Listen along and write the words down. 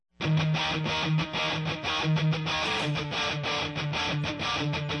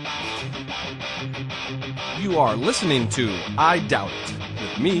You are listening to I Doubt It,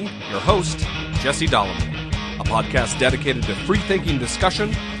 with me, your host, Jesse Dolomore, a podcast dedicated to free-thinking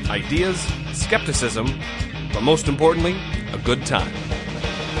discussion, ideas, skepticism, but most importantly, a good time.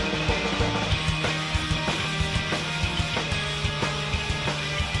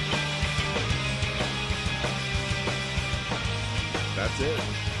 That's it.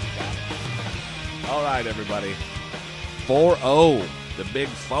 All right, everybody. 4-0, the big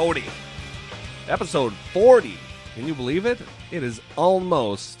 40. Episode 40. Can you believe it? It is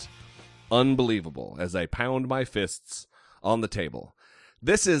almost unbelievable as I pound my fists on the table.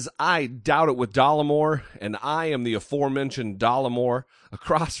 This is I Doubt It with Dolomore, and I am the aforementioned Dolomore.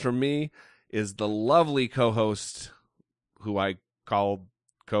 Across from me is the lovely co-host, who I call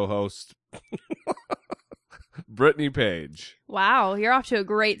co-host, Brittany Page. Wow, you're off to a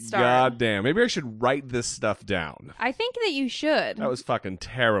great start. God damn. Maybe I should write this stuff down. I think that you should. That was fucking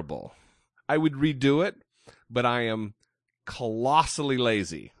terrible. I would redo it, but I am colossally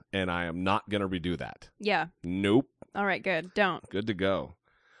lazy, and I am not going to redo that. Yeah. Nope. All right, good. Don't. Good to go.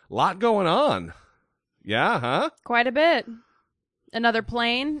 Lot going on. Yeah, huh? Quite a bit. Another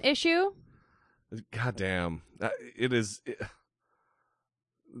plane issue? God damn. It's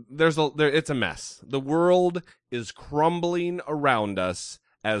a mess. The world is crumbling around us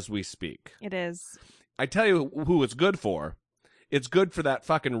as we speak. It is. I tell you who it's good for. It's good for that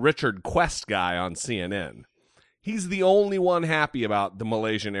fucking Richard Quest guy on CNN. He's the only one happy about the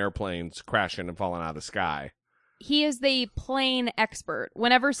Malaysian airplanes crashing and falling out of the sky. He is the plane expert.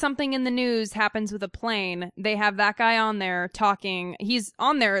 Whenever something in the news happens with a plane, they have that guy on there talking. He's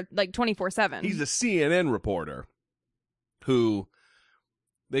on there like 24/7. He's a CNN reporter who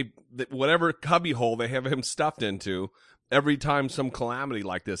whatever cubbyhole they have him stuffed into, every time some calamity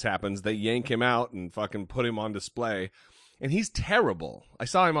like this happens, they yank him out and fucking put him on display. And he's terrible. I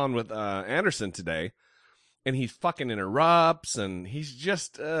saw him on with Anderson today, and he fucking interrupts, and he's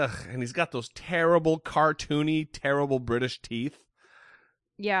just, and he's got those terrible, cartoony, terrible British teeth.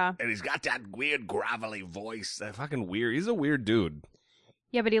 Yeah. And he's got that weird, gravelly voice. That fucking weird. He's a weird dude.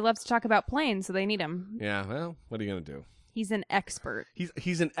 Yeah, but he loves to talk about planes, so they need him. Yeah, well, what are you going to do? He's an expert.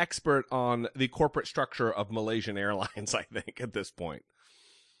 He's an expert on the corporate structure of Malaysian Airlines, I think, at this point.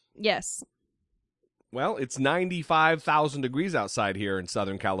 Yes. Well, it's 95,000 degrees outside here in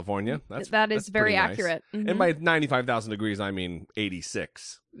Southern California. That's very nice. accurate. Mm-hmm. And by 95,000 degrees, I mean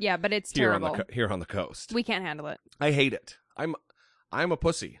 86. Yeah, but it's terrible. Here on the coast. We can't handle it. I hate it. I'm a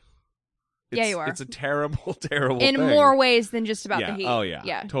pussy. Yeah, you are. It's a terrible, terrible thing. In more ways than just about the heat. Oh, yeah.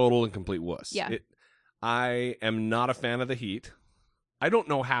 Yeah. Total and complete wuss. Yeah. I am not a fan of the heat. I don't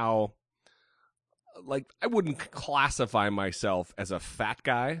know how, I wouldn't classify myself as a fat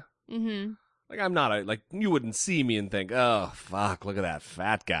guy. Mm-hmm. I'm not you wouldn't see me and think, oh, fuck, look at that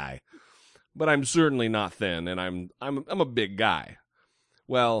fat guy. But I'm certainly not thin, and I'm a big guy.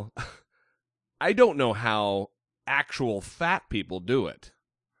 Well, I don't know how actual fat people do it.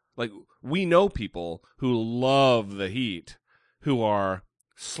 We know people who love the heat, who are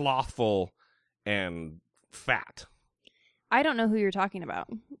slothful and fat. I don't know who you're talking about.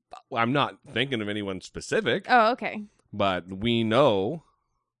 I'm not thinking of anyone specific. Oh, okay. But we know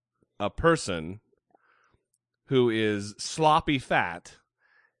a person who is sloppy fat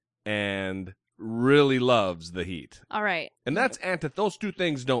and really loves the heat. All right. And those two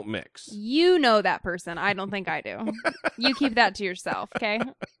things don't mix. You know that person. I don't think I do. You keep that to yourself, okay?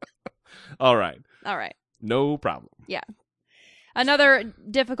 All right. No problem. Yeah. Another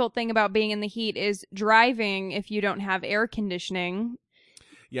difficult thing about being in the heat is driving if you don't have air conditioning.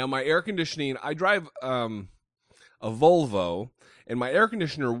 Yeah, my air conditioning, I drive a Volvo, and my air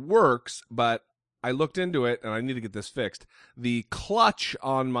conditioner works, but I looked into it, and I need to get this fixed. The clutch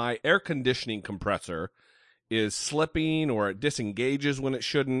on my air conditioning compressor is slipping, or it disengages when it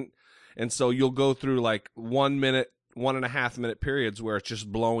shouldn't, and so you'll go through 1 minute, 1.5 minute periods where it's just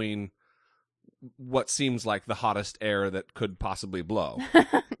blowing what seems like the hottest air that could possibly blow.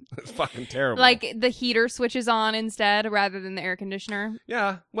 It's fucking terrible. The heater switches on instead rather than the air conditioner.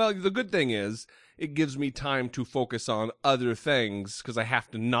 Yeah. Well, the good thing is it gives me time to focus on other things because I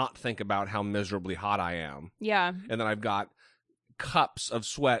have to not think about how miserably hot I am. Yeah. And then I've got cups of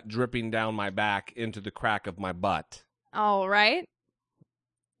sweat dripping down my back into the crack of my butt. All right.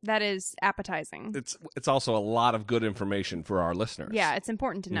 That is appetizing. It's also a lot of good information for our listeners. Yeah, it's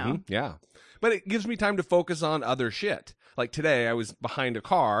important to know. Mm-hmm. Yeah. But it gives me time to focus on other shit. Like today, I was behind a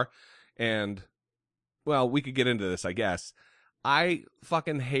car, and, well, we could get into this, I guess. I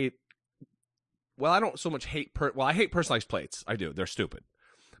fucking hate, well, I don't so much hate, I hate personalized plates. I do. They're stupid.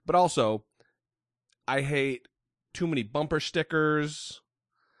 But also, I hate too many bumper stickers.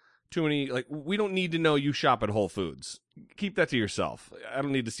 Too many, like, we don't need to know you shop at Whole Foods. Keep that to yourself. I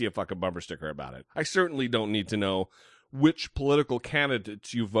don't need to see a fucking bumper sticker about it. I certainly don't need to know which political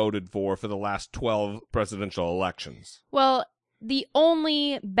candidates you voted for the last 12 presidential elections. Well, the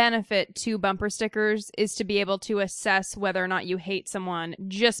only benefit to bumper stickers is to be able to assess whether or not you hate someone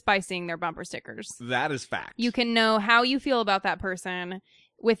just by seeing their bumper stickers. That is fact. You can know how you feel about that person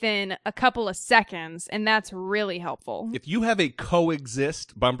within a couple of seconds, and that's really helpful. If you have a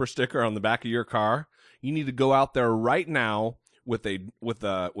coexist bumper sticker on the back of your car, you need to go out there right now with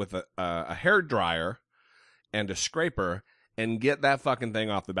a hair dryer and a scraper and get that fucking thing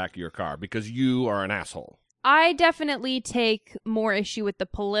off the back of your car because you are an asshole. I definitely take more issue with the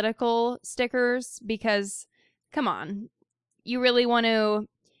political stickers because, come on, you really want to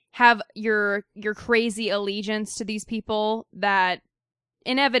have your crazy allegiance to these people that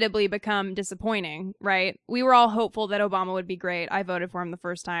inevitably become disappointing, right? We were all hopeful that Obama would be great. I voted for him the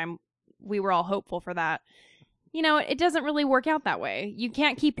first time. We were all hopeful for that. You know, it doesn't really work out that way. You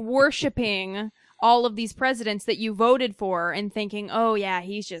can't keep worshiping all of these presidents that you voted for and thinking, oh yeah,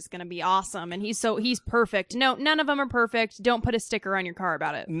 he's just gonna be awesome and he's perfect. No, none of them are perfect. Don't put a sticker on your car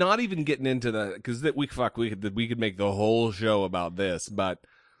about it. Not even getting into the, because we could make the whole show about this, but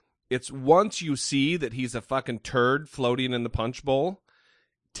it's once you see that he's a fucking turd floating in the punch bowl,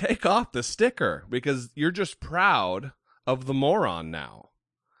 take off the sticker because you're just proud of the moron now.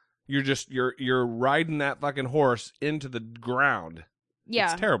 You're riding that fucking horse into the ground.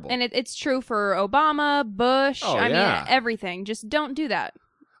 Yeah. It's terrible. And it's true for Obama, Bush, Oh, I yeah. mean, everything. Just don't do that.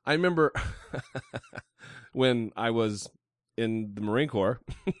 I remember when I was in the Marine Corps.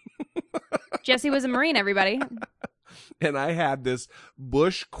 Jesse was a Marine, everybody. And I had this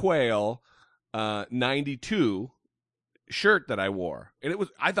Bush Quail 92 shirt that I wore, and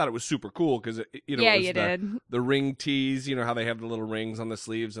I thought it was super cool because Yeah, it was you did. the ring tees, how they have the little rings on the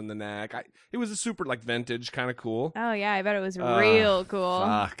sleeves and the neck. It was a super like vintage kind of cool. Oh yeah, I bet it was real cool.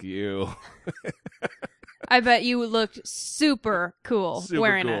 Fuck you. I bet you looked super cool Super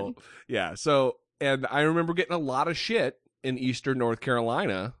wearing cool. it. Yeah. So, and I remember getting a lot of shit in Eastern North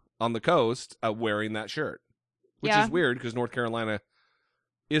Carolina on the coast wearing that shirt, which Yeah. is weird because North Carolina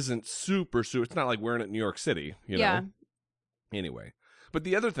isn't super. It's not like wearing it in New York City. Yeah. Anyway, but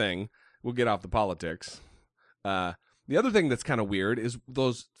the other thing, we'll get off the politics. The other thing that's kind of weird is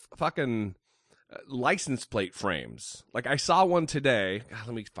those fucking license plate frames. Like I saw one today. God,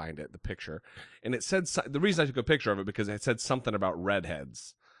 let me find it, the picture. And it said, the reason I took a picture of it because it said something about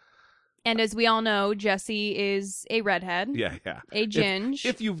redheads. And as we all know, Jesse is a redhead. Yeah. A ginge.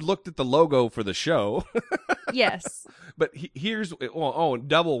 If you've looked at the logo for the show. Yes. But here's,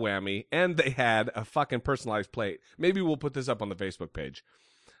 double whammy. And they had a fucking personalized plate. Maybe we'll put this up on the Facebook page.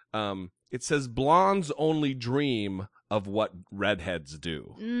 It says blondes only dream of what redheads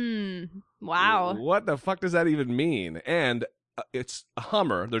do. Wow. What the fuck does that even mean? And it's a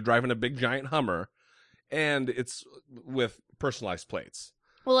Hummer. They're driving a big giant Hummer. And it's with personalized plates.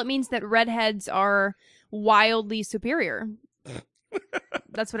 Well, it means that redheads are wildly superior.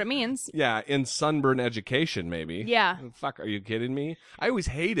 That's what it means. Yeah, in sunburn education, maybe. Yeah. Fuck, are you kidding me? I always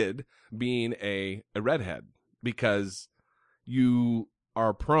hated being a redhead because you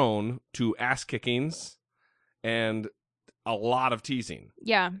are prone to ass kickings and a lot of teasing.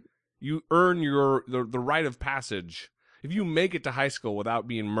 Yeah. You earn the rite of passage. If you make it to high school without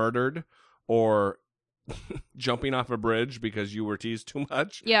being murdered or jumping off a bridge because you were teased too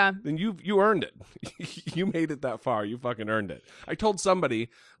much, Yeah. then you earned it. You made it that far. You fucking earned it. I told somebody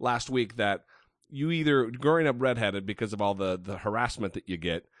last week that you either, growing up redheaded because of all the harassment that you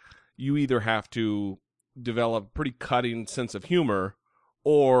get, you either have to develop a pretty cutting sense of humor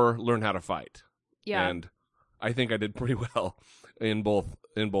or learn how to fight. Yeah. And I think I did pretty well in both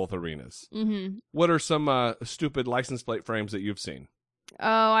arenas. Mm-hmm. What are some stupid license plate frames that you've seen?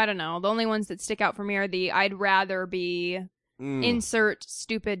 Oh, I don't know. The only ones that stick out for me are the I'd rather be insert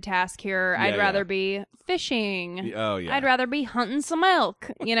stupid task here. Yeah, I'd rather yeah. be fishing. Oh, yeah. I'd rather be hunting some elk.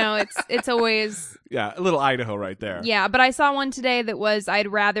 It's always Yeah, a little Idaho right there. Yeah, but I saw one today that was I'd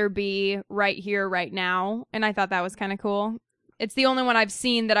rather be right here right now, and I thought that was kind of cool. It's the only one I've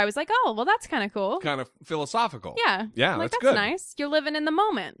seen that I was like, "Oh, well that's kind of cool." Kind of philosophical. Yeah. Yeah, I'm like, that's that's good. nice. You're living in the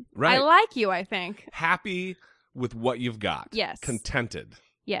moment. Right. I like you, I think. Happy with what you've got. Yes. Contented.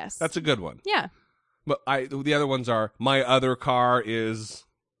 Yes. That's a good one. Yeah. But the other ones are, my other car is,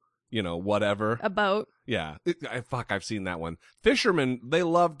 whatever. A boat. Yeah. I've seen that one. Fishermen, they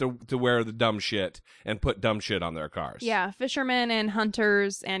love to wear the dumb shit and put dumb shit on their cars. Yeah, fishermen and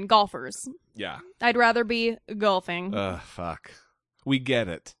hunters and golfers. Yeah. I'd rather be golfing. Fuck. We get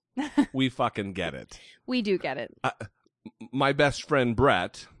it. We fucking get it. We do get it. My best friend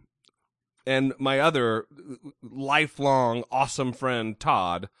Brett and my other lifelong awesome friend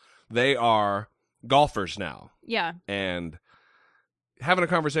Todd, they are golfers now. Yeah. And having a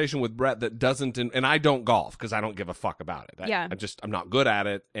conversation with Brett that doesn't, and I don't golf because I don't give a fuck about it. Yeah. I'm not good at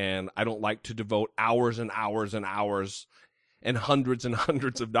it, and I don't like to devote hours and hours and hours and hundreds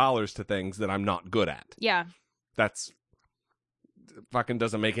of dollars to things that I'm not good at. Yeah. That's fucking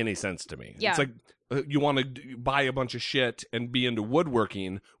doesn't make any sense to me. Yeah. It's like you want to buy a bunch of shit and be into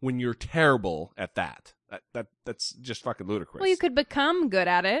woodworking when you're terrible at that. That's just fucking ludicrous. Well, you could become good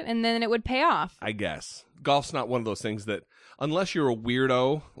at it, and then it would pay off. I guess. Golf's not one of those things that, unless you're a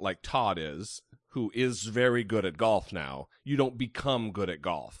weirdo like Todd is, who is very good at golf now, you don't become good at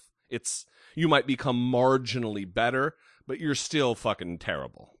golf. You might become marginally better, but you're still fucking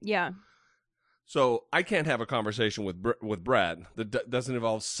terrible. Yeah. So I can't have a conversation with Brett that doesn't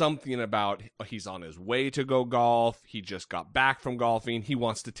involve something about he's on his way to go golf. He just got back from golfing. He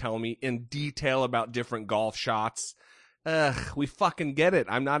wants to tell me in detail about different golf shots. We fucking get it.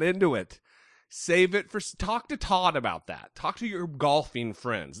 I'm not into it. Save it for... Talk to Todd about that. Talk to your golfing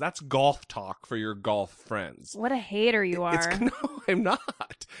friends. That's golf talk for your golf friends. What a hater you are. No, I'm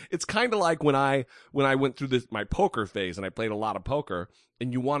not. It's kind of like when I went through my poker phase and I played a lot of poker,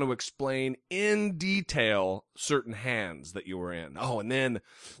 and you want to explain in detail certain hands that you were in. Oh, and then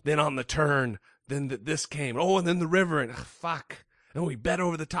on the turn, then this came. Oh, and then the river, and fuck. Oh, he bet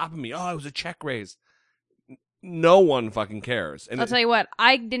over the top of me. Oh, it was a check raise. No one fucking cares. And I'll tell you what,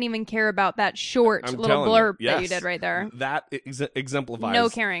 I didn't even care about that short little blurb that you did right there. That exemplifies no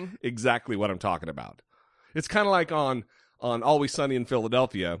caring. Exactly what I'm talking about. It's kind of like on Always Sunny in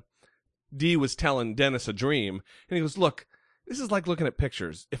Philadelphia, Dee was telling Dennis a dream, and he goes, look, this is like looking at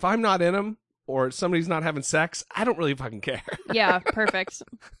pictures. If I'm not in them or somebody's not having sex, I don't really fucking care. Yeah, perfect.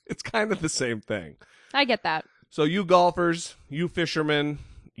 It's kind of the same thing. I get that. So you golfers, you fishermen,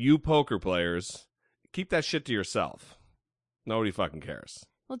 you poker players, keep that shit to yourself. Nobody fucking cares.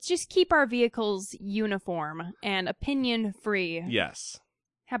 Let's just keep our vehicles uniform and opinion free. Yes.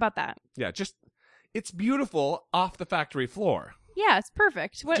 How about that? Yeah, it's beautiful off the factory floor. Yeah, it's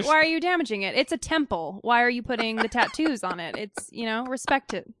perfect. Why are you damaging it? It's a temple. Why are you putting the tattoos on it? It's,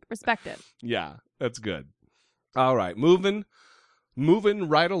 respect it. Respect it. Yeah, that's good. All right, moving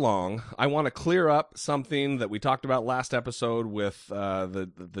right along. I want to clear up something that we talked about last episode with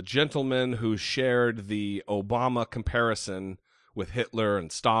the gentleman who shared the Obama comparison with Hitler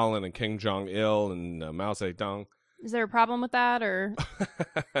and Stalin and King Jong-il and Mao Zedong. Is there a problem with that, or?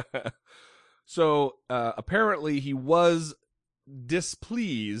 So apparently he was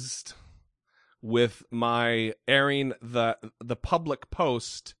displeased with my airing the public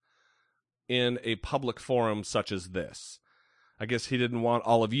post in a public forum such as this. I guess he didn't want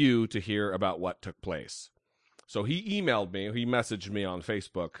all of you to hear about what took place. So he messaged me on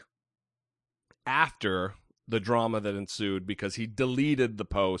Facebook after the drama that ensued, because he deleted the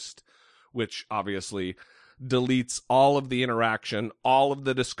post, which obviously deletes all of the interaction, all of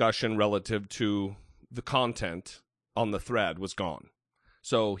the discussion relative to the content on the thread was gone.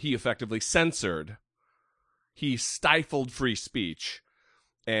 So he effectively he stifled free speech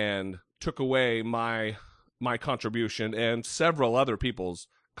and took away my contribution and several other people's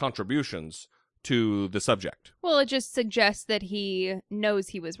contributions to the subject. Well, it just suggests that he knows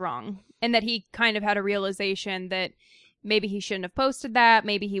he was wrong, and that he kind of had a realization that maybe he shouldn't have posted that,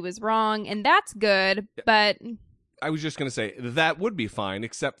 maybe he was wrong, and that's good, but... I was just going to say, that would be fine,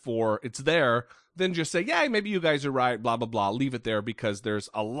 except for it's there, then just say, yeah, maybe you guys are right, blah, blah, blah, leave it there, because there's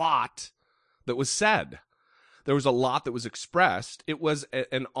a lot that was said. There was a lot that was expressed. It was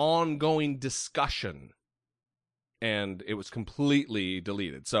an ongoing discussion, and it was completely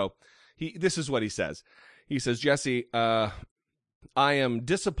deleted. So this is what he says. He says, Jesse, I am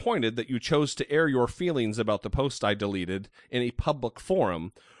disappointed that you chose to air your feelings about the post I deleted in a public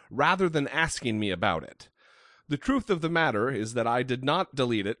forum rather than asking me about it. The truth of the matter is that I did not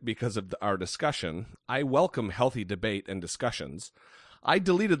delete it because of our discussion. I welcome healthy debate and discussions. I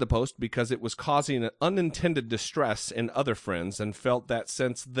deleted the post because it was causing an unintended distress in other friends, and felt that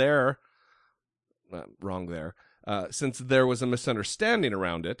since there was a misunderstanding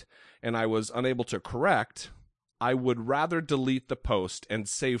around it and I was unable to correct, I would rather delete the post and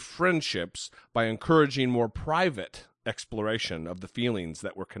save friendships by encouraging more private exploration of the feelings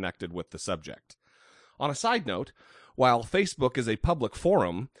that were connected with the subject. On a side note, while Facebook is a public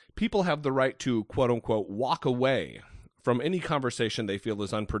forum, people have the right to, quote-unquote, walk away from any conversation they feel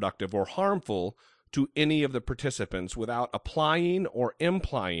is unproductive or harmful to any of the participants without applying or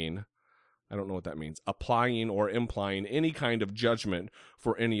implying I don't know what that means. Applying or implying any kind of judgment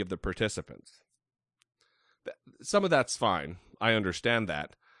for any of the participants. Some of that's fine. I understand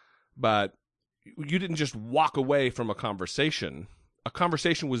that. But you didn't just walk away from a conversation. A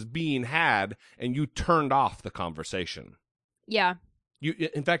conversation was being had, and you turned off the conversation. Yeah.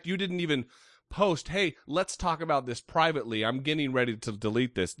 In fact, you didn't even post, hey, let's talk about this privately. I'm getting ready to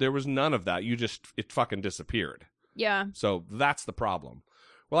delete this. There was none of that. It fucking disappeared. Yeah. So that's the problem.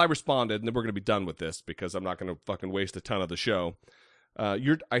 Well, I responded, and then we're going to be done with this because I'm not going to fucking waste a ton of the show.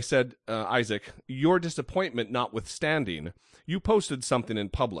 I said, Isaac, your disappointment notwithstanding, you posted something in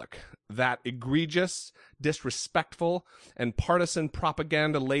public. That egregious, disrespectful, and partisan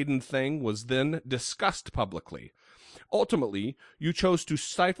propaganda-laden thing was then discussed publicly. Ultimately, you chose to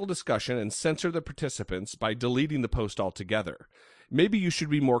stifle discussion and censor the participants by deleting the post altogether. Maybe you should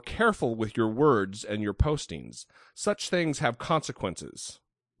be more careful with your words and your postings. Such things have consequences.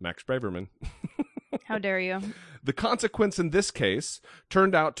 Max Braverman. How dare you? The consequence in this case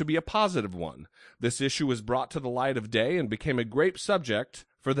turned out to be a positive one. This issue was brought to the light of day and became a great subject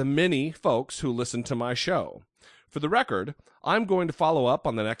for the many folks who listen to my show. For the record, I'm going to follow up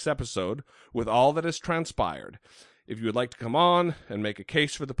on the next episode with all that has transpired. If you would like to come on and make a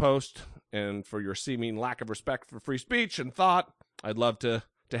case for the post and for your seeming lack of respect for free speech and thought, I'd love to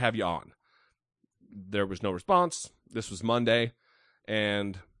have you on. There was no response. This was Monday,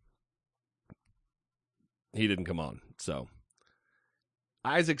 and he didn't come on. So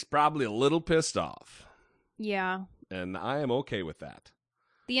Isaac's probably a little pissed off. Yeah. And I am okay with that.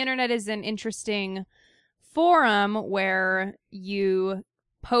 The internet is an interesting forum where you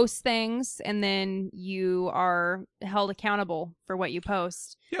post things and then you are held accountable for what you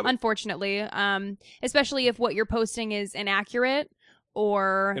post. Yeah, unfortunately, especially if what you're posting is inaccurate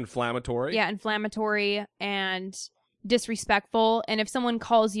or inflammatory. Yeah, inflammatory and disrespectful. And if someone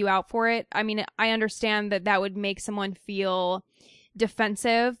calls you out for it, I mean, I understand that would make someone feel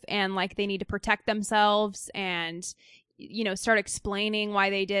defensive and like they need to protect themselves and, you know, start explaining why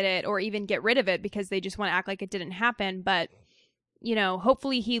they did it or even get rid of it because they just want to act like it didn't happen. But, you know,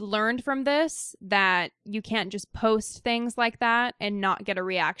 hopefully he learned from this that you can't just post things like that and not get a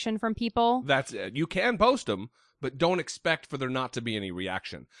reaction from people. That's it. You can post them, but don't expect for there not to be any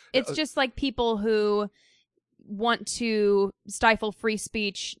reaction. It's just like people who want to stifle free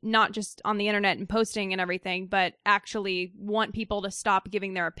speech, not just on the internet and posting and everything, but actually want people to stop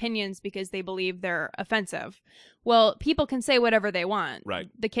giving their opinions because they believe they're offensive. Well, people can say whatever they want. Right.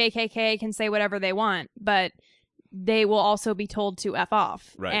 The KKK can say whatever they want, but they will also be told to F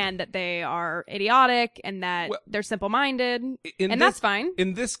off. Right. And that they are idiotic and that they're simple-minded. And that's fine.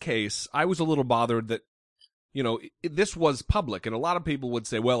 In this case, I was a little bothered that, you know, this was public. And a lot of people would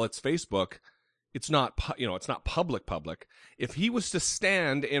say, well, it's Facebook. It's not, you know, it's not public. If he was to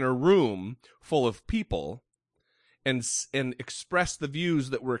stand in a room full of people and express the views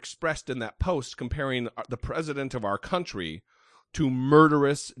that were expressed in that post, comparing the president of our country to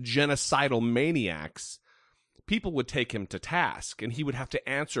murderous, genocidal maniacs, people would take him to task, and he would have to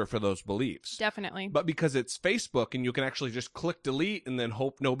answer for those beliefs. Definitely. But because it's Facebook and you can actually just click delete and then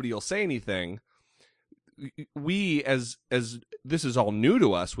hope nobody will say anything, we, as this is all new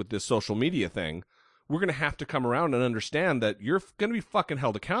to us with this social media thing, we're going to have to come around and understand that you're going to be fucking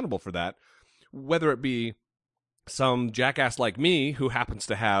held accountable for that, whether it be some jackass like me who happens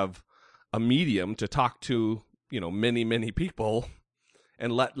to have a medium to talk to, you know, many, many people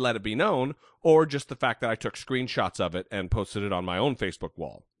and let it be known, or just the fact that I took screenshots of it and posted it on my own Facebook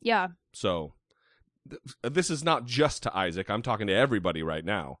wall. Yeah. So this is not just to Isaac. I'm talking to everybody right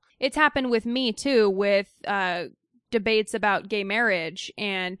now. It's happened with me too, with debates about gay marriage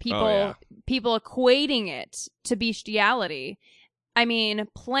and people equating it to bestiality. I mean,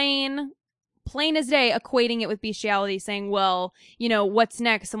 plain as day, equating it with bestiality, saying, well, you know, what's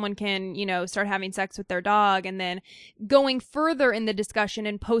next? Someone can, you know, start having sex with their dog, and then going further in the discussion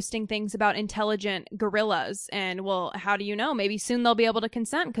and posting things about intelligent gorillas. And, well, how do you know? Maybe soon they'll be able to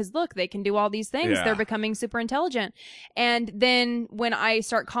consent because, look, they can do all these things. Yeah. They're becoming super intelligent. And then when I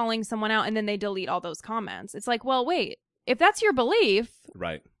start calling someone out and then they delete all those comments, it's like, well, wait, if that's your belief.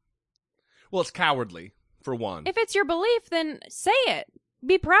 Right. Well, it's cowardly, for one. If it's your belief, then say it.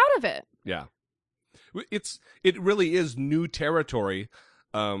 Be proud of it. Yeah. It really is new territory,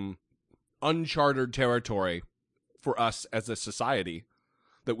 uncharted territory for us as a society,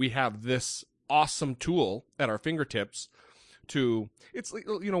 that we have this awesome tool at our fingertips to, it's,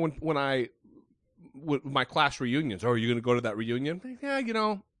 you know, when my class reunions, are you going to go to that reunion? Yeah, you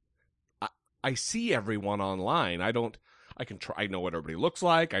know, I see everyone online. I know what everybody looks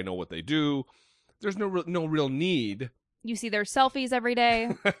like. I know what they do. There's no real need You see their selfies every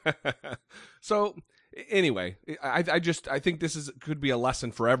day. So anyway, I think this could be a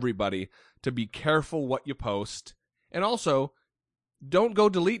lesson for everybody to be careful what you post, and also don't go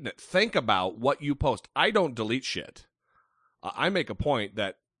deleting it. Think about what you post. I don't delete shit. I make a point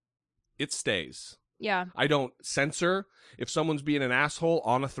that it stays. Yeah. I don't censor. If someone's being an asshole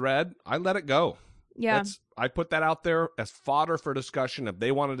on a thread, I let it go. Yeah. I put that out there as fodder for discussion. If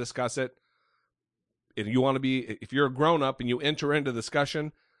they want to discuss it, if you're a grown up and you enter into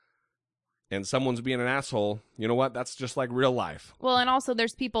discussion and someone's being an asshole, you know what? That's just like real life. Well, and also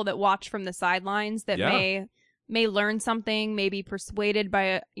there's people that watch from the sidelines that may learn something, may be persuaded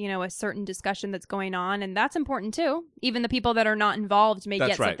by a certain discussion that's going on, and that's important too. Even the people that are not involved may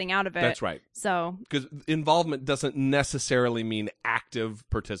get something out of it. That's right. So, because involvement doesn't necessarily mean active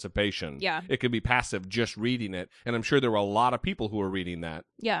participation. Yeah. It could be passive, just reading it, and I'm sure there were a lot of people who were reading that.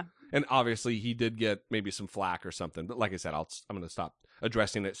 Yeah. And obviously he did get maybe some flack or something, but like I said, I'm going to stop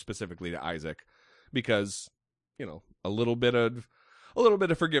addressing it specifically to Isaac, because a little bit of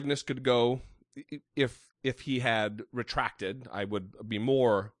forgiveness could go. If he had retracted, I would be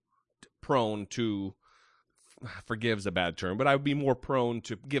more prone to, forgive's a bad term, but I would be more prone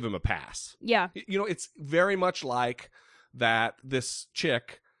to give him a pass. Yeah. It's very much like that this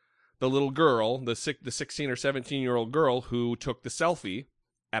chick, the little girl, the 16 or 17-year-old girl who took the selfie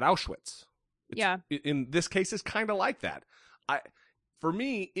at Auschwitz. In this case, it's kind of like that. For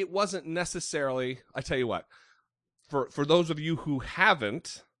me, it wasn't necessarily, I tell you what, for those of you who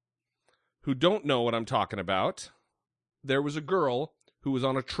don't know what I'm talking about, there was a girl who was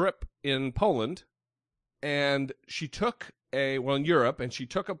on a trip in Poland, and she took in Europe, and she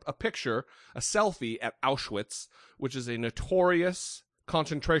took a picture, a selfie at Auschwitz, which is a notorious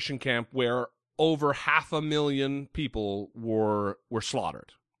concentration camp where over 500,000 people were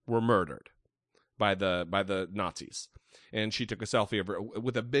slaughtered, were murdered by the Nazis. And she took a selfie of her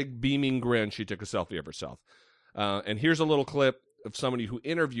with a big beaming grin. She took a selfie of herself. And here's a little clip of somebody who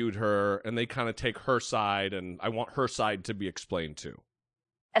interviewed her, and they kind of take her side, and I want her side to be explained too.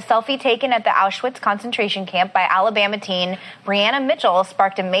 A selfie taken at the Auschwitz concentration camp by Alabama teen Brianna Mitchell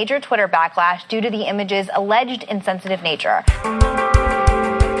sparked a major Twitter backlash due to the image's alleged insensitive nature.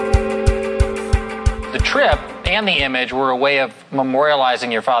 The trip and the image were a way of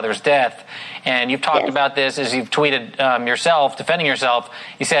memorializing your father's death. And you've talked about this as you've tweeted yourself, defending yourself.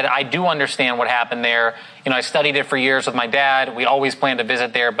 You said, I do understand what happened there. I studied it for years with my dad. We always planned to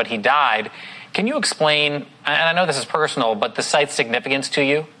visit there, but he died. Can you explain, and I know this is personal, but the site's significance to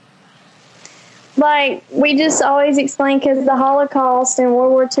you? We just always explain, because the Holocaust and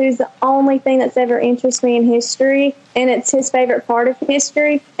World War II is the only thing that's ever interested me in history, and it's his favorite part of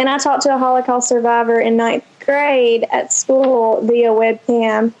history. And I talked to a Holocaust survivor in 9th grade at school via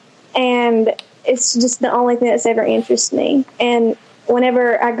webcam, and it's just the only thing that's ever interested me. And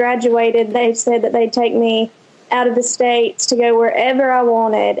whenever I graduated, they said that they'd take me out of the States to go wherever I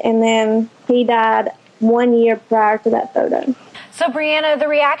wanted, and then he died 1 year prior to that photo. So, Brianna, the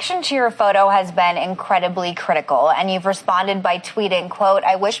reaction to your photo has been incredibly critical, and you've responded by tweeting, quote,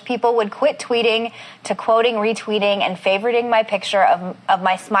 I wish people would quit tweeting, to quoting, retweeting, and favoriting my picture of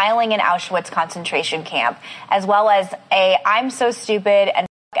my smiling in Auschwitz concentration camp, as well as I'm so stupid and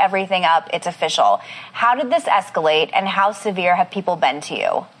f everything up, it's official. How did this escalate, and how severe have people been to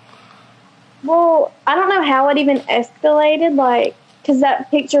you? Well, I don't know how it even escalated, because that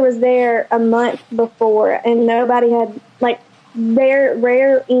picture was there a month before, and nobody had,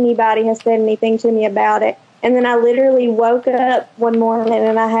 rare anybody has said anything to me about it. And then I literally woke up one morning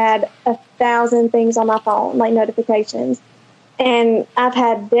and I had 1,000 things on my phone, notifications. And I've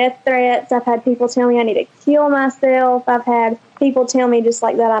had death threats. I've had people tell me I need to kill myself. I've had people tell me just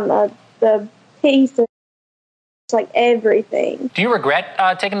like that I'm the piece of everything. Do you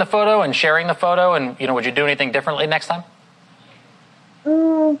regret taking the photo and sharing the photo? And, would you do anything differently next time?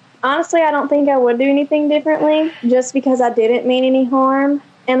 Honestly, I don't think I would do anything differently, just because I didn't mean any harm.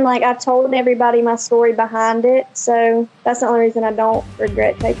 And, I've told everybody my story behind it, so that's the only reason I don't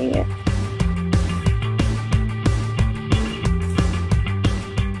regret taking it.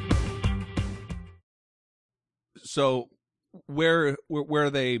 So where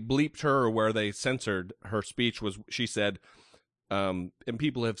they bleeped her, or where they censored her speech, was she said, and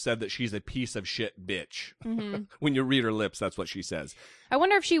people have said that she's a piece of shit bitch. Mm-hmm. When you read her lips, that's what she says. I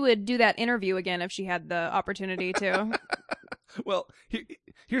wonder if she would do that interview again if she had the opportunity to. Well,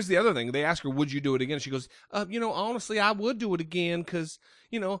 here's the other thing. They ask her, would you do it again? She goes, honestly, I would do it again because,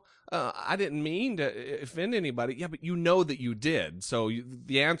 I didn't mean to offend anybody. Yeah, but that you did. So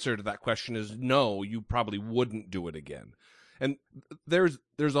the answer to that question is no, you probably wouldn't do it again. And there's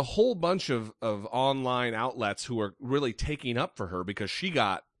a whole bunch of online outlets who are really taking up for her because she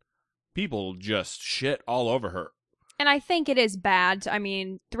got people just shit all over her. And I think it is bad. I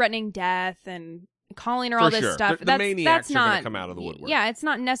mean, threatening death and calling her For all this sure. stuff. The that's maniacs are not gonna come out of the woodwork. Yeah, it's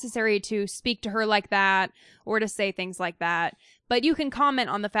not necessary to speak to her like that or to say things like that. But you can comment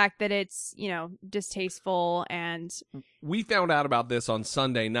on the fact that it's, distasteful. And we found out about this on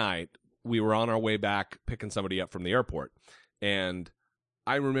Sunday night. We were on our way back picking somebody up from the airport. And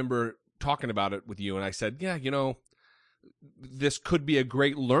I remember talking about it with you, and I said, yeah, this could be a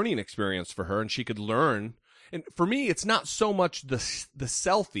great learning experience for her, and she could learn. And for me, it's not so much the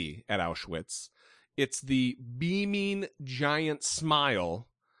selfie at Auschwitz. It's the beaming giant smile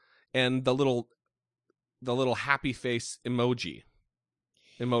and the little happy face emoticon.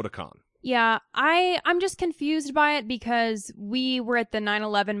 yeah, I'm just confused by it because we were at the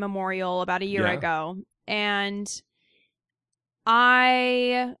 9/11 memorial about a year ago, and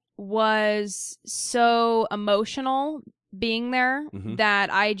I was so emotional being there that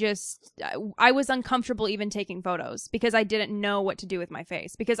I was uncomfortable even taking photos because I didn't know what to do with my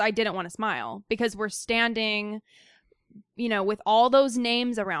face, because I didn't want to smile, because we're standing, with all those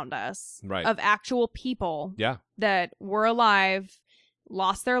names around us of actual people that were alive,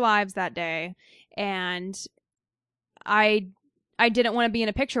 lost their lives that day, and I didn't want to be in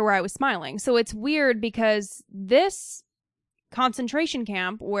a picture where I was smiling. So it's weird because this concentration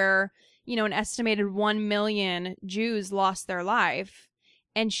camp where an estimated 1 million Jews lost their life,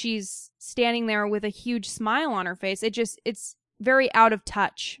 and she's standing there with a huge smile on her face. It's very out of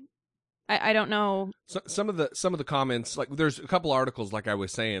touch. I don't know. So, some of the comments, like there's a couple articles, like I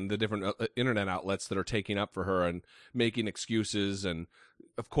was saying, the different internet outlets that are taking up for her and making excuses, and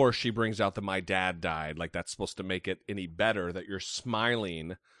of course she brings out the "my dad died," like that's supposed to make it any better that you're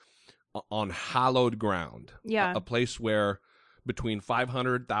smiling on hallowed ground, a place where between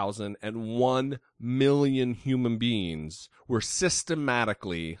 500,000 and 1 million human beings were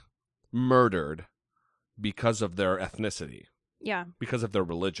systematically murdered because of their ethnicity. Yeah. Because of their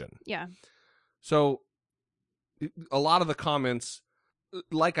religion. Yeah. So a lot of the comments,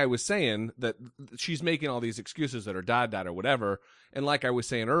 like I was saying, that she's making all these excuses that her dad died or whatever. And like I was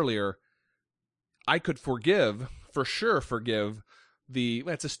saying earlier, I could for sure forgive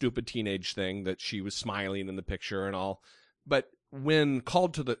that's a stupid teenage thing that she was smiling in the picture and all. But when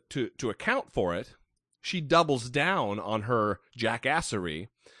called to account for it, she doubles down on her jackassery.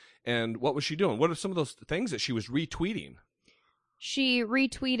 And what was she doing? What are some of those things that she was retweeting? She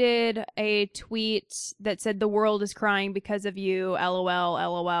retweeted a tweet that said, "The world is crying because of you, LOL,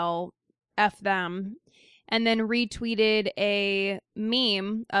 LOL, F them." And then retweeted a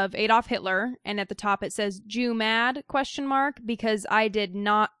meme of Adolf Hitler, and at the top it says, "Jew mad?" ? Because I did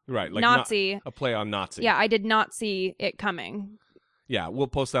not Nazi. A play on Nazi. Yeah, I did not see it coming. Yeah, we'll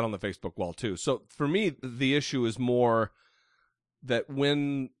post that on the Facebook wall too. So for me, the issue is more that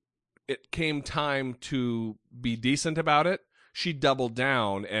when it came time to be decent about it, she doubled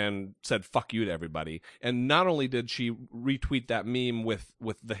down and said "fuck you" to everybody. And not only did she retweet that meme with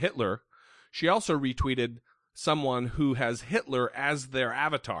the Hitler, she also retweeted someone who has Hitler as their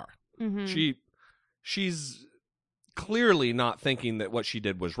avatar. Mm-hmm. She's clearly not thinking that what she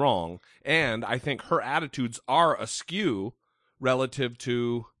did was wrong, and I think her attitudes are askew relative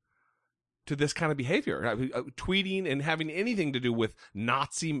to this kind of behavior. Tweeting and having anything to do with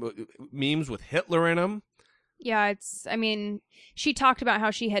Nazi memes with Hitler in them. Yeah, she talked about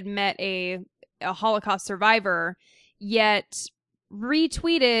how she had met a Holocaust survivor, yet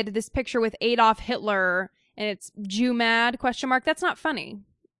retweeted this picture with Adolf Hitler, and it's "Jew mad?" ? That's not funny.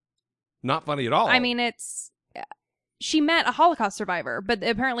 Not funny at all. She met a Holocaust survivor, but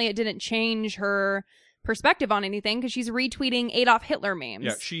apparently it didn't change her perspective on anything because she's retweeting Adolf Hitler memes.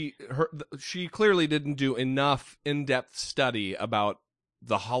 Yeah, she clearly didn't do enough in-depth study about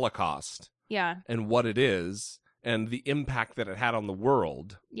the Holocaust. Yeah. And what it is and the impact that it had on the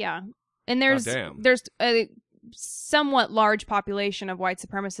world. Yeah. And there's a somewhat large population of white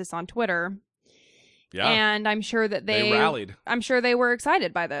supremacists on Twitter. Yeah. And I'm sure that they rallied. I'm sure they were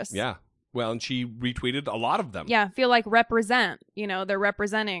excited by this. Yeah. Well, and she retweeted a lot of them. Yeah, feel like represent, they're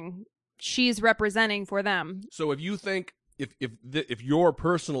representing. She's representing for them. So if you think if your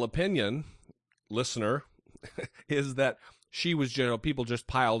personal opinion, listener, is that she was, people just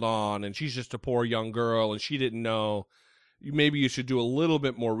piled on and she's just a poor young girl and she didn't know, maybe you should do a little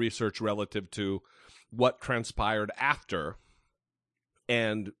bit more research relative to what transpired after.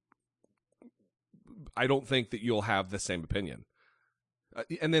 And I don't think that you'll have the same opinion.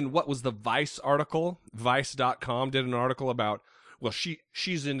 And then what was the Vice article? Vice.com did an article about well,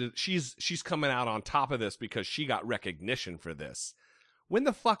 she's coming out on top of this because she got recognition for this. When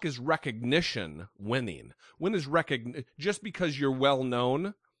the fuck is recognition winning? When is just because you're well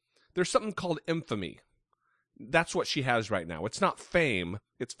known? There's something called infamy. That's what she has right now. It's not fame.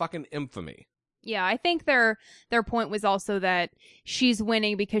 It's fucking infamy. Yeah, I think their point was also that she's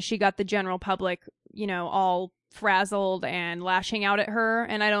winning because she got the general public, all frazzled and lashing out at her,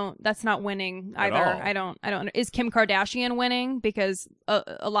 and that's not winning either. I don't. Is Kim Kardashian winning because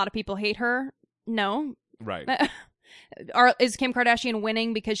a lot of people hate her? No. Right. Is Kim Kardashian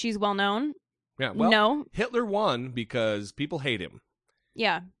winning because she's well known? Yeah. Well, no. Hitler won because people hate him.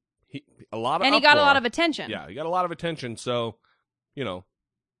 Yeah. He got a lot of attention. Yeah, he got a lot of attention, so,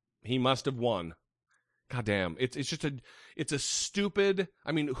 he must have won. God damn. It's a stupid,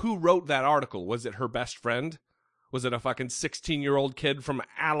 I mean, who wrote that article? Was it her best friend? Was it a fucking 16-year-old kid from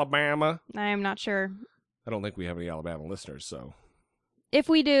Alabama? I am not sure. I don't think we have any Alabama listeners, so. If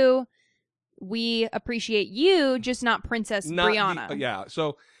we do, we appreciate you, just not Princess Brianna. Yeah,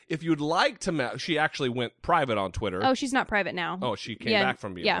 so if you'd like to, she actually went private on Twitter. Oh, she's not private now. Oh, she came back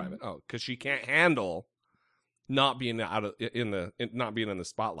from being private. Oh, because she can't handle not being not being in the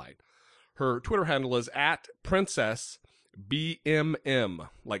spotlight. Her Twitter handle is at Princess BMM,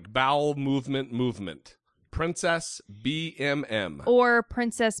 like bowel movement. Princess BMM. Or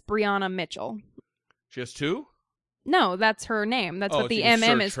Princess Brianna Mitchell. She has two? No, that's her name. That's what the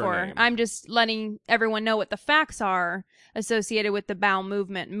MM is for. Name. I'm just letting everyone know what the facts are associated with the bowel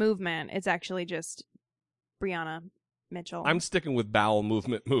movement. It's actually just Brianna Mitchell. I'm sticking with bowel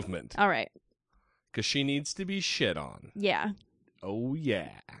movement. All right. Because she needs to be shit on. Yeah. Oh,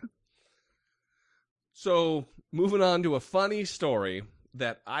 yeah. So, moving on to a funny story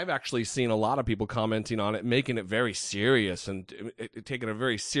that I've actually seen a lot of people commenting on it, making it very serious and taking a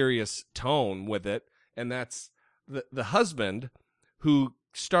very serious tone with it. And that's the husband who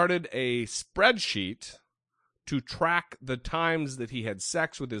started a spreadsheet to track the times that he had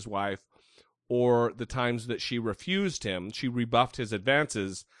sex with his wife or the times that she refused him. She rebuffed his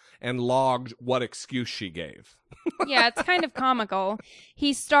advances and logged what excuse she gave. Yeah, it's kind of comical.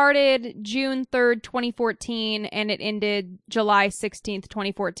 He started June 3rd, 2014, and it ended July 16th,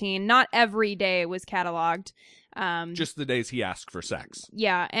 2014. Not every day was cataloged. Just the days he asked for sex.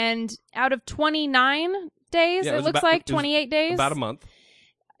 Yeah, and out of 29 days, it looks like 28 days. About a month.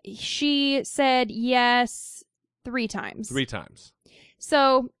 She said yes 3 times. 3 times.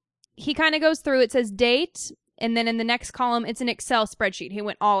 So he kind of goes through. It says date. And then in the next column, it's an Excel spreadsheet. He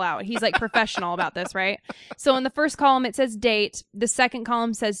went all out. He's like professional about this, right? So in the first column, it says date. The second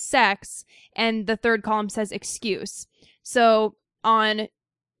column says sex. And the third column says excuse. So on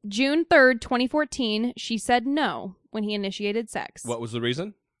June 3rd, 2014, she said no when he initiated sex. What was the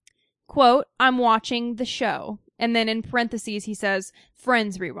reason? Quote, I'm watching the show. And then in parentheses, he says,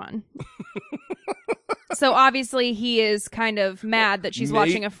 Friends rerun. So obviously he is kind of mad that she's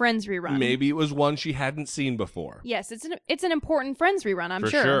watching a Friends rerun. Maybe it was one she hadn't seen before. Yes, it's an important Friends rerun, I'm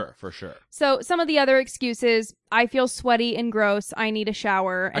sure. For sure. So some of the other excuses, I feel sweaty and gross, I need a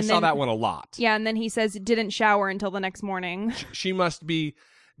shower. And I saw that one a lot. Yeah, and then he says didn't shower until the next morning. She must be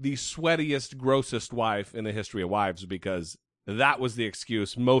the sweatiest, grossest wife in the history of wives because that was the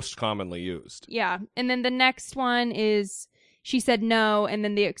excuse most commonly used. Yeah, and then the next one is she said no, and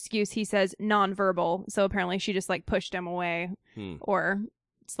then the excuse he says nonverbal. So apparently she just like pushed him away or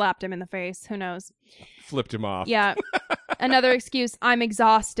slapped him in the face. Who knows? Flipped him off. Yeah. Another excuse, I'm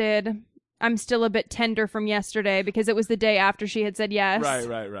exhausted. I'm still a bit tender from yesterday because it was the day after she had said yes.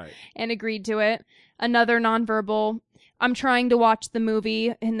 Right. And agreed to it. Another nonverbal, I'm trying to watch the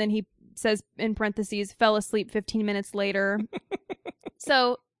movie. And then he says in parentheses, fell asleep 15 minutes later.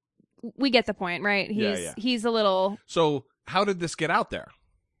 So we get the point, right? He's a little... So how did this get out there?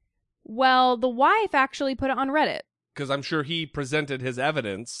 Well, the wife actually put it on Reddit. Because I'm sure he presented his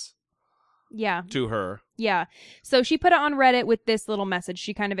evidence to her. Yeah. So she put it on Reddit with this little message.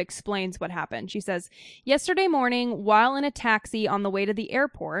 She kind of explains what happened. She says, yesterday morning, while in a taxi on the way to the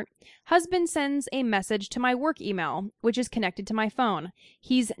airport, husband sends a message to my work email, which is connected to my phone.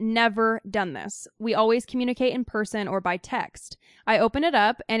 He's never done this. We always communicate in person or by text. I open it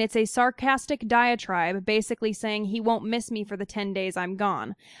up, and it's a sarcastic diatribe basically saying he won't miss me for the 10 days I'm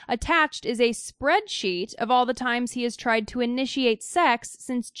gone. Attached is a spreadsheet of all the times he has tried to initiate sex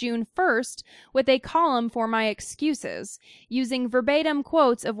since June 1st with a column for my excuses, using verbatim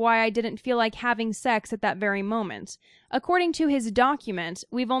quotes of why I didn't feel like having sex at that very moment. According to his document,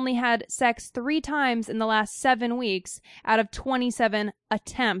 we've only had sex 3 times in the last 7 weeks out of 27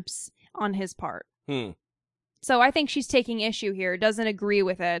 attempts on his part. So I think she's taking issue here, doesn't agree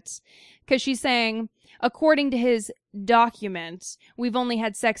with it, because she's saying, according to his document, we've only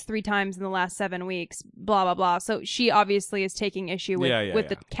had sex 3 times in the last 7 weeks, blah, blah, blah. So she obviously is taking issue with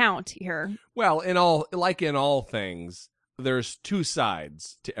the count here. Well, in all things, there's 2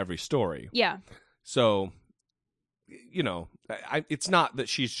 sides to every story. Yeah. So, it's not that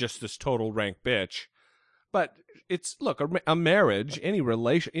she's just this total rank bitch, but it's, look, a marriage,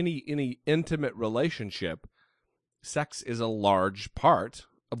 any intimate relationship, sex is a large part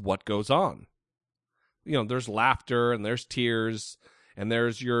of what goes on. There's laughter and there's tears and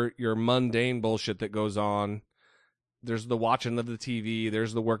there's your mundane bullshit that goes on. There's the watching of the TV,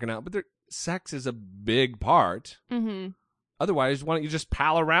 there's the working out, but sex is a big part. Mm-hmm. Otherwise, why don't you just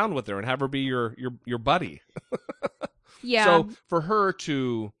pal around with her and have her be your buddy? Yeah. So for her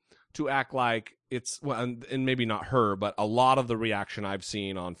to act like it's, well, and maybe not her, but a lot of the reaction I've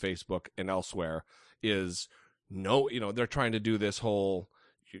seen on Facebook and elsewhere is no, they're trying to do this whole,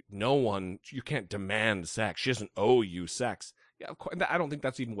 you can't demand sex. She doesn't owe you sex. Yeah, of course, I don't think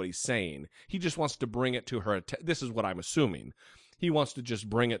that's even what he's saying. He just wants to bring it to her. This is what I'm assuming. He wants to just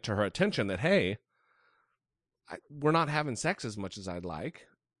bring it to her attention that, hey, we're not having sex as much as I'd like.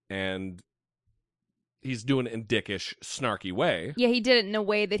 And he's doing it in dickish, snarky way. Yeah, he did it in a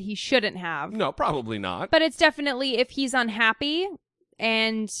way that he shouldn't have. No, probably not. But it's definitely, if he's unhappy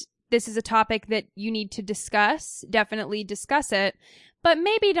and this is a topic that you need to discuss, definitely discuss it. But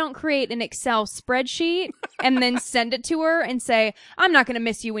maybe don't create an Excel spreadsheet and then send it to her and say, I'm not going to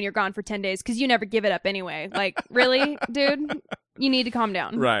miss you when you're gone for 10 days because you never give it up anyway. Like, really, dude? You need to calm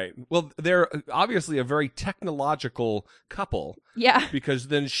down. Right. Well, they're obviously a very technological couple. Yeah. Because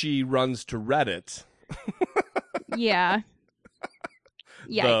then she runs to Reddit. Yeah.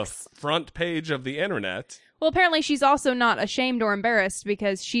 Yikes. The front page of the internet. Well, apparently she's also not ashamed or embarrassed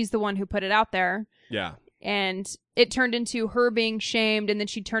because she's the one who put it out there. Yeah. And it turned into her being shamed, and then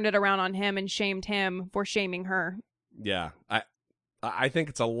she turned it around on him and shamed him for shaming her. Yeah. I think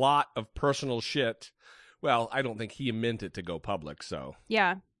it's a lot of personal shit. Well, I don't think he meant it to go public, so.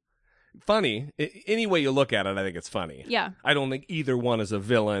 Yeah. Funny. Any way you look at it, I think it's funny. Yeah. I don't think either one is a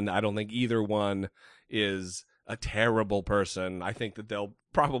villain. I don't think either one is a terrible person. I think that they'll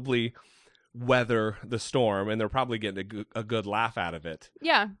probably weather the storm, and they're probably getting a good laugh out of it.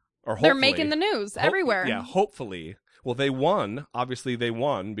 Yeah. Or they're making the news everywhere. Yeah, hopefully. Well, they won. Obviously, they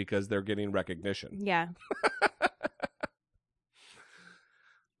won because they're getting recognition. Yeah.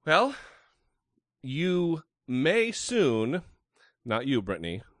 Well, you may soon, not you,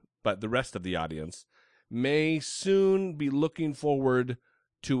 Brittany, but the rest of the audience, may soon be looking forward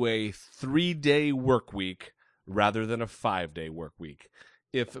to a 3-day work week rather than a 5-day work week.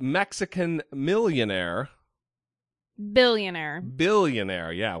 If Mexican millionaire... Billionaire,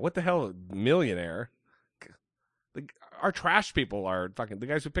 yeah. What the hell, millionaire? Our trash people are fucking... The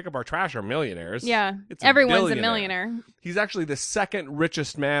guys who pick up our trash are millionaires. Yeah, it's everyone's a millionaire. He's actually the second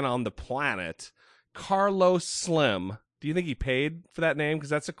richest man on the planet. Carlos Slim. Do you think he paid for that name?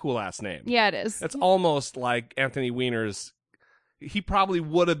 Because that's a cool-ass name. Yeah, it is. That's almost like Anthony Weiner's... He probably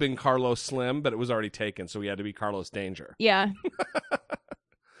would have been Carlos Slim, but it was already taken, so he had to be Carlos Danger. Yeah.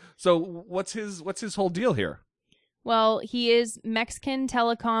 So what's his whole deal here? Well, he is Mexican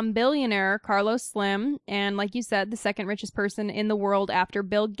telecom billionaire Carlos Slim, and like you said, the second richest person in the world after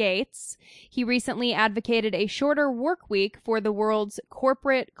Bill Gates. He recently advocated a shorter work week for the world's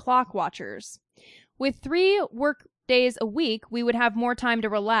corporate clock watchers. With 3 work days a week, we would have more time to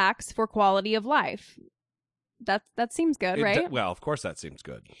relax for quality of life. That seems good, right? Well, of course that seems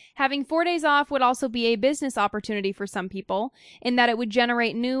good. Having 4 days off would also be a business opportunity for some people in that it would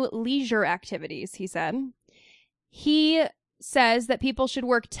generate new leisure activities, he said. He says that people should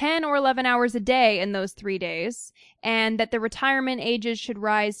work 10 or 11 hours a day in those 3 days, and that the retirement ages should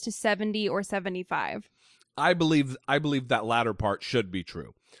rise to 70 or 75. I believe that latter part should be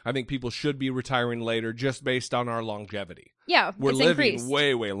true. I think people should be retiring later just based on our longevity. Yeah, we're it's living increased.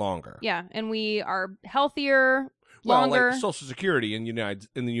 way, way longer. Yeah, and we are healthier, longer. longer. Like Social Security in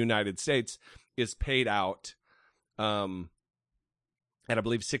the United States is paid out at I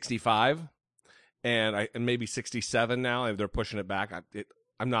believe 65. And maybe 67 now. They're pushing it back.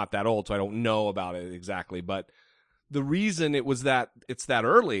 I'm not that old, so I don't know about it exactly. But the reason it's that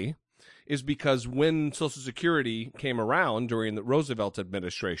early is because when Social Security came around during the Roosevelt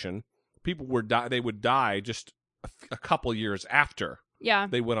administration, people would die just a couple years after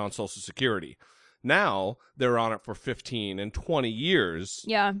they went on Social Security. Now they're on it for 15 and 20 years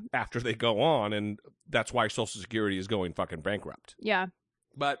after they go on, and that's why Social Security is going fucking bankrupt. Yeah.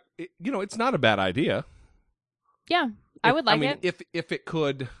 But, it's not a bad idea. Yeah, I would like it. If it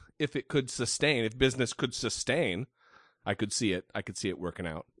could, if it could sustain, if business could sustain, I could see it. I could see it working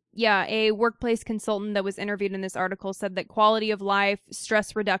out. Yeah, a workplace consultant that was interviewed in this article said that quality of life,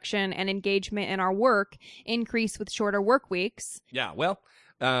 stress reduction, and engagement in our work increase with shorter work weeks. Yeah, well,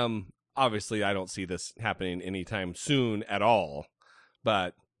 obviously I don't see this happening anytime soon at all,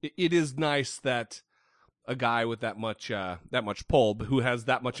 but it is nice that a guy with that much pull, who has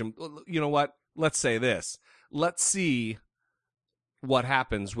that much, you know what? Let's say this. Let's see what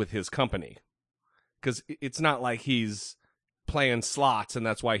happens with his company, because it's not like he's playing slots and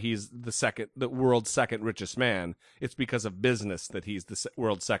that's why he's the world's second richest man. It's because of business that he's the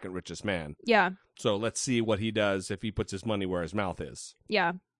world's second richest man. Yeah. So let's see what he does if he puts his money where his mouth is.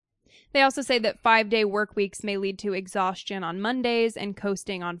 Yeah. They also say that 5-day work weeks may lead to exhaustion on Mondays and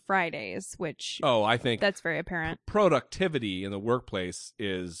coasting on Fridays, which I think that's very apparent. Productivity in the workplace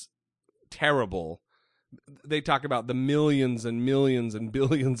is terrible. They talk about the millions and millions and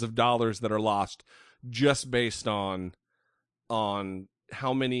billions of dollars that are lost just based on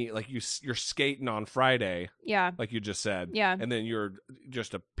how many, like you're skating on Friday, yeah, like you just said, yeah, and then you're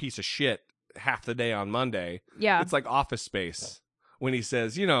just a piece of shit half the day on Monday. Yeah, it's like Office Space when he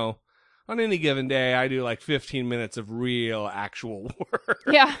says, on any given day I do like 15 minutes of real actual work.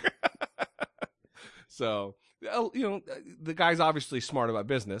 Yeah. So the guy's obviously smart about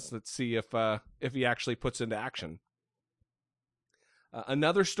business. Let's see if he actually puts into action.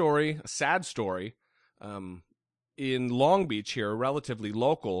 Another story, a sad story. In Long Beach here, a relatively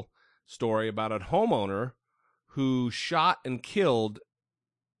local story about a homeowner who shot and killed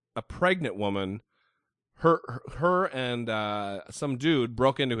a pregnant woman. Her and some dude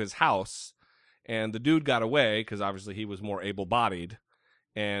broke into his house, and the dude got away because obviously he was more able-bodied,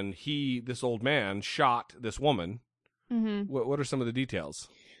 and this old man, shot this woman. Mm-hmm. What are some of the details?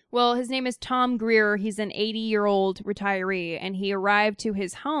 Well, his name is Tom Greer. He's an 80-year-old retiree, and he arrived to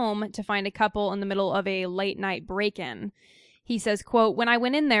his home to find a couple in the middle of a late-night break-in. He says, quote, "When I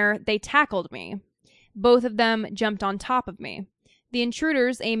went in there, they tackled me. Both of them jumped on top of me. The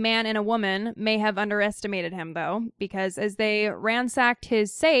intruders, a man and a woman, may have underestimated him, though, because as they ransacked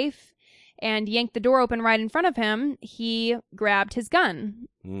his safe and yanked the door open right in front of him, he grabbed his gun,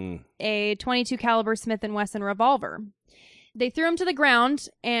 a .22 caliber Smith & Wesson revolver. They threw him to the ground,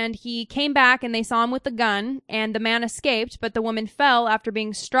 and he came back, and they saw him with the gun, and the man escaped, but the woman fell after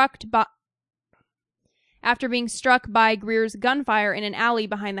being struck by Greer's gunfire in an alley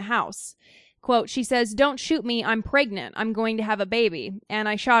behind the house. Quote, she says, 'Don't shoot me, I'm pregnant. I'm going to have a baby.' And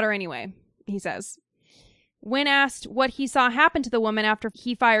I shot her anyway," he says. When asked what he saw happen to the woman after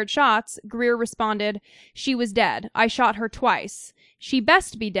he fired shots, Greer responded, "She was dead. I shot her twice. She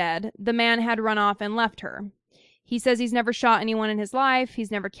best be dead. The man had run off and left her." He says he's never shot anyone in his life,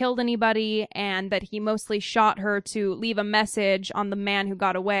 he's never killed anybody, and that he mostly shot her to leave a message on the man who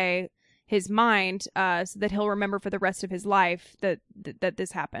got away, his mind, so that he'll remember for the rest of his life that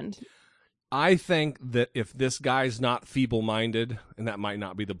this happened. I think that if this guy's not feeble-minded, and that might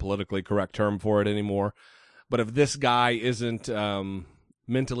not be the politically correct term for it anymore, but if this guy isn't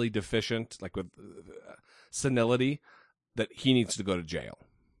mentally deficient, like with senility, that he needs to go to jail.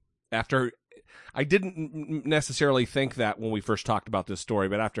 I didn't necessarily think that when we first talked about this story,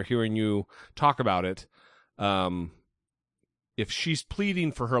 but after hearing you talk about it, if she's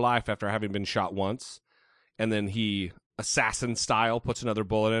pleading for her life after having been shot once, and then he, assassin style, puts another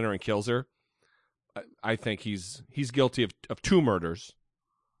bullet in her and kills her, I think he's guilty of 2 murders,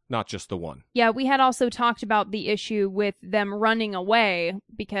 not just the one. Yeah, we had also talked about the issue with them running away,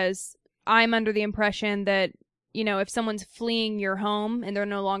 because I'm under the impression that, if someone's fleeing your home and they're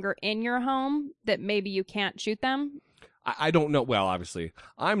no longer in your home, that maybe you can't shoot them. I don't know. Well, obviously,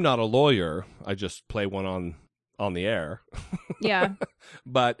 I'm not a lawyer. I just play one on the air. Yeah.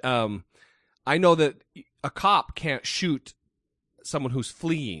 But I know that a cop can't shoot someone who's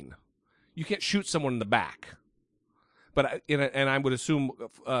fleeing. You can't shoot someone in the back. But and I would assume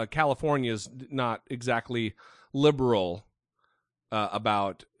California's not exactly liberal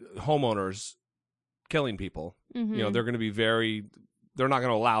about homeowners killing people. Mm-hmm. They're going to be they're not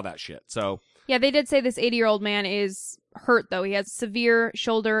going to allow that shit. So yeah, they did say this 80-year-old man is hurt, though. He has severe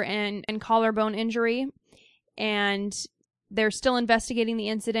shoulder and collarbone injury, and they're still investigating the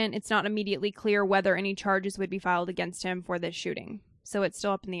incident. It's not immediately clear whether any charges would be filed against him for this shooting. So it's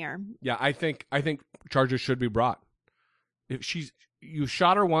still up in the air. Yeah, I think charges should be brought. If you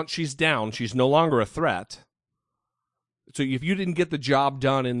shot her once, she's down. She's no longer a threat. So if you didn't get the job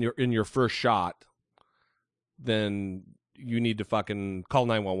done in your first shot, then you need to fucking call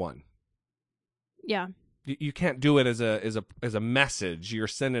 911. Yeah. You can't do it as a message. You're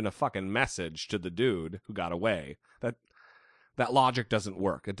sending a fucking message to the dude who got away. That logic doesn't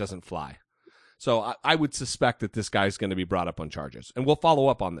work. It doesn't fly. So I would suspect that this guy's going to be brought up on charges. And we'll follow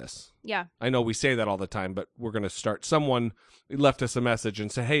up on this. Yeah. I know we say that all the time, but we're going to start. Someone left us a message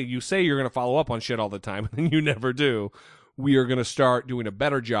and said, hey, you say you're going to follow up on shit all the time, and you never do. We are going to start doing a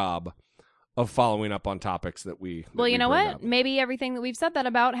better job of following up on topics that we Well, you know bring what? up. Maybe everything that we've said that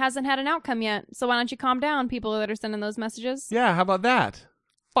about hasn't had an outcome yet. So why don't you calm down, people that are sending those messages? Yeah, how about that?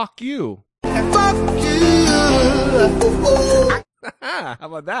 Fuck you. Fuck you. How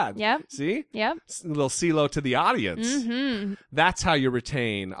about that? Yep. See? Yep. A little CeeLo to the audience. Mm-hmm. That's how you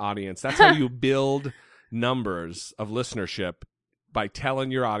retain audience. That's how you build numbers of listenership, by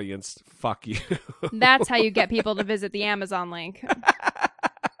telling your audience, fuck you. That's how you get people to visit the Amazon link.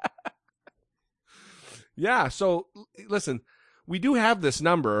 Yeah, so listen, we do have this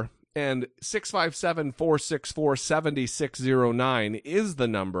number, and 657-464-7609 is the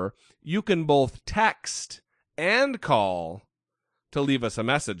number. You can both text and call to leave us a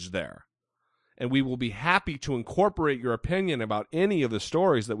message there. And we will be happy to incorporate your opinion about any of the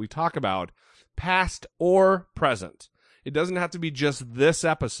stories that we talk about, past or present. It doesn't have to be just this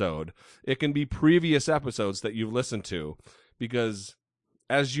episode. It can be previous episodes that you've listened to, because,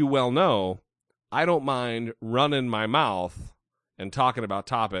 as you well know, I don't mind running my mouth and talking about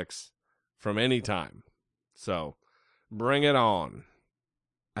topics from any time. So, bring it on.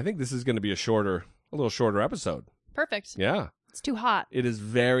 I think this is going to be a little shorter episode. Perfect. Yeah. It's too hot. It is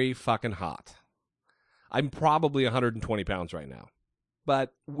very fucking hot. I'm probably 120 pounds right now.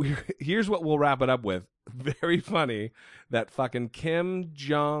 But here's what we'll wrap it up with. Very funny that fucking Kim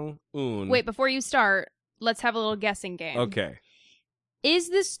Jong-un. Wait, before you start, let's have a little guessing game. Okay. Is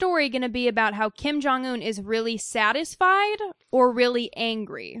this story going to be about how Kim Jong-un is really satisfied or really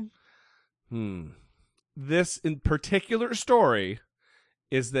angry? This in particular story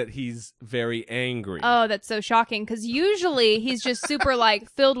is that he's very angry. Oh, that's so shocking, because usually he's just super,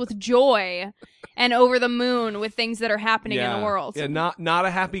 filled with joy and over the moon with things that are happening in the world. Yeah, not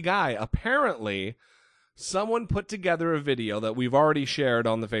a happy guy. Apparently, someone put together a video that we've already shared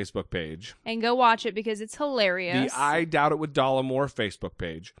on the Facebook page. And go watch it because it's hilarious. The I Doubt It with Dollamore Facebook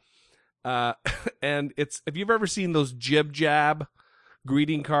page. And it's, if you've ever seen those jib jab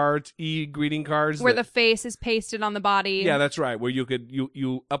greeting cards, greeting cards, where the face is pasted on the body. Yeah, that's right. Where you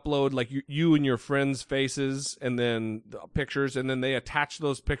upload you and your friends' faces, and then the pictures, and then they attach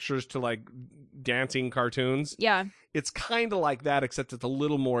those pictures to dancing cartoons. Yeah. It's kind of like that, except it's a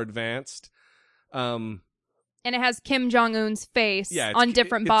little more advanced. And it has Kim Jong-un's face on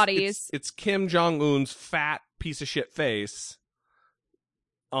different bodies. It's Kim Jong-un's fat piece of shit face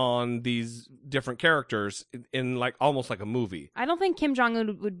on these different characters in almost like a movie. I don't think Kim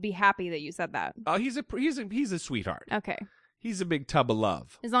Jong-un would be happy that you said that. Oh, he's a sweetheart. Okay. He's a big tub of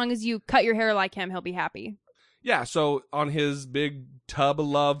love. As long as you cut your hair like him, he'll be happy. Yeah, so on his big tub of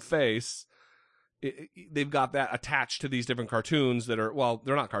love face, they've got that attached to these different cartoons that are, well,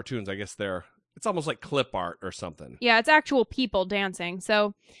 they're not cartoons, I guess it's almost like clip art or something. Yeah, it's actual people dancing.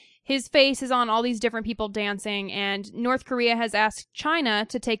 So his face is on all these different people dancing, and North Korea has asked China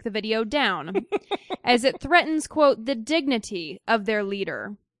to take the video down as it threatens, quote, the dignity of their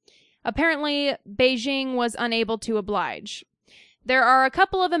leader. Apparently, Beijing was unable to oblige. There are a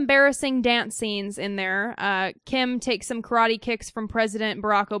couple of embarrassing dance scenes in there. Kim takes some karate kicks from President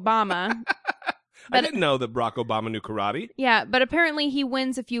Barack Obama. I didn't know that Barack Obama knew karate. Yeah, but apparently he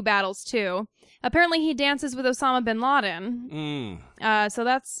wins a few battles, too. Apparently he dances with Osama bin Laden. So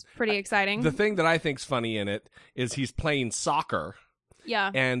that's pretty exciting. The thing that I think's funny in it is he's playing soccer. Yeah.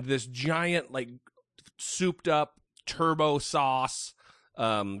 And this giant, souped up turbo sauce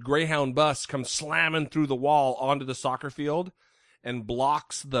Greyhound bus comes slamming through the wall onto the soccer field and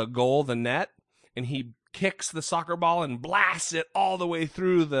blocks the goal, the net, and he kicks the soccer ball and blasts it all the way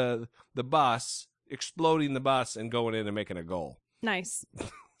through the bus, exploding the bus and going in and making a goal. Nice.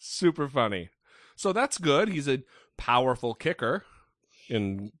 Super funny. So that's good. He's a powerful kicker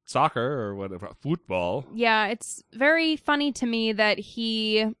in soccer or whatever, football. Yeah, it's very funny to me that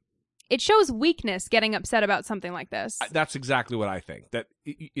it shows weakness getting upset about something like this. That's exactly what I think. That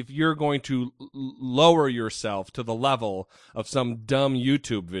if you're going to lower yourself to the level of some dumb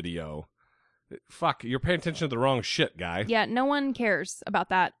YouTube video, fuck, you're paying attention to the wrong shit, guy. Yeah, no one cares about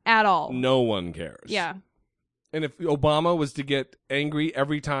that at all. No one cares. Yeah. And if Obama was to get angry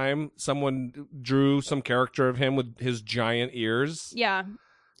every time someone drew some character of him with his giant ears. Yeah.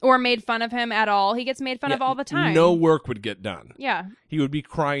 Or made fun of him at all. He gets made fun of all the time. No work would get done. Yeah. He would be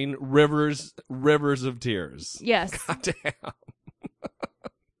crying rivers of tears. Yes. God damn.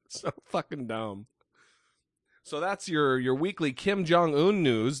 So fucking dumb. So that's your weekly Kim Jong-un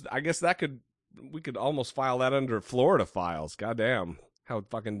news. I guess that could we could almost file that under Florida files. Goddamn, how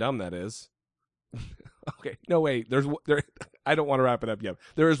fucking dumb that is. Okay, no wait. I don't want to wrap it up yet.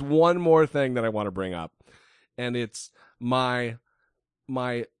 There is one more thing that I want to bring up, and it's my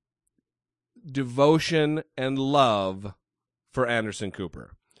devotion and love for Anderson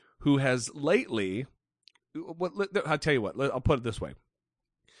Cooper, who has lately. I'll tell you what. I'll put it this way: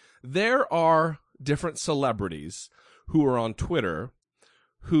 there are different celebrities who are on Twitter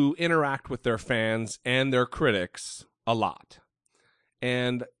who interact with their fans and their critics a lot.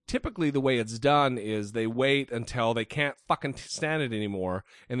 And typically the way it's done is they wait until they can't fucking stand it anymore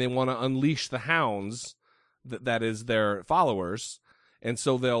and they want to unleash the hounds, that is their followers. And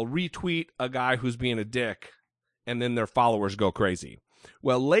so they'll retweet a guy who's being a dick and then their followers go crazy.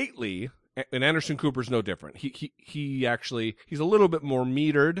 Well, lately, and Anderson Cooper's no different. He actually, he's a little bit more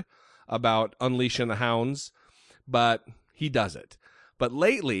metered about unleashing the hounds, but he does it. But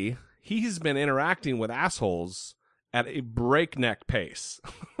lately, he's been interacting with assholes at a breakneck pace,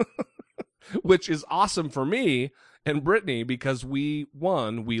 which is awesome for me and Brittany because we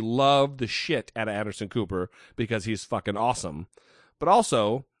love the shit out of Anderson Cooper because he's fucking awesome. But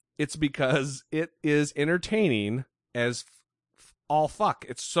also, it's because it is entertaining as all fuck.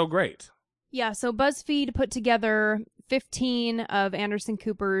 It's so great. Yeah, so BuzzFeed put together 15 of Anderson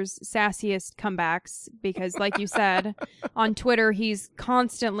Cooper's sassiest comebacks because, like you said, on Twitter, he's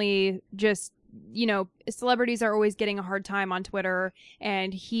constantly just, celebrities are always getting a hard time on Twitter,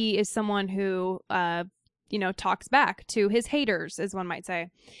 and he is someone who, talks back to his haters, as one might say.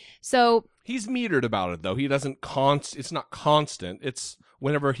 So he's metered about it, though. He doesn't it's not constant. It's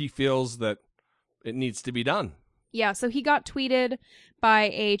whenever he feels that it needs to be done. Yeah, so he got tweeted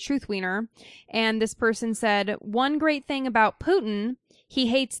by a truth wiener, and this person said, one great thing about Putin, he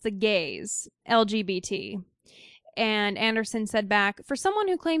hates the gays, LGBT. And Anderson said back, for someone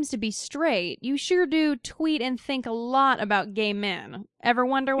who claims to be straight, you sure do tweet and think a lot about gay men. Ever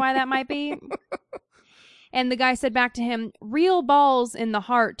wonder why that might be? And the guy said back to him, real balls in the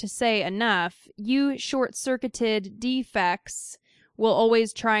heart to say enough. You short-circuited defects will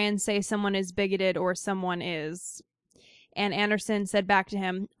always try and say someone is bigoted or someone is. And Anderson said back to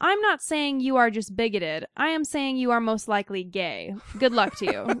him, I'm not saying you are just bigoted. I am saying you are most likely gay. Good luck to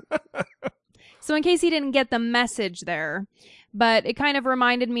you. So in case he didn't get the message there, but it kind of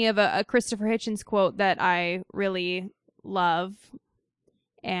reminded me of a Christopher Hitchens quote that I really love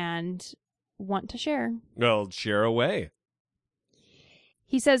and want to share. Well, share away.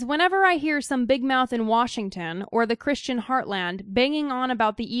 He says, whenever I hear some big mouth in Washington or the Christian heartland banging on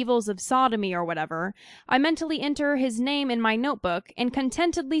about the evils of sodomy or whatever, I mentally enter his name in my notebook and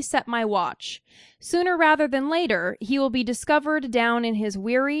contentedly set my watch. Sooner rather than later, he will be discovered down in his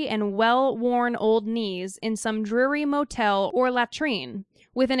weary and well-worn old knees in some dreary motel or latrine,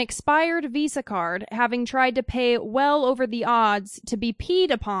 with an expired Visa card, having tried to pay well over the odds to be peed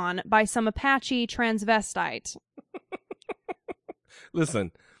upon by some Apache transvestite.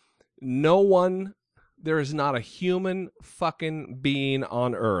 Listen, there is not a human fucking being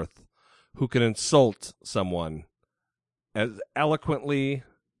on earth who can insult someone as eloquently.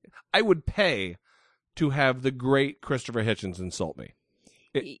 I would pay to have the great Christopher Hitchens insult me.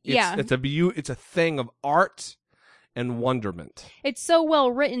 It's a thing of art and wonderment. It's so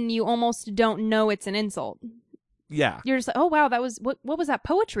well written, you almost don't know it's an insult. Yeah. You're just like, oh wow, that was what was that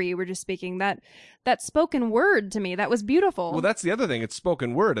poetry you were just speaking? That spoken word to me. That was beautiful. Well, that's the other thing. It's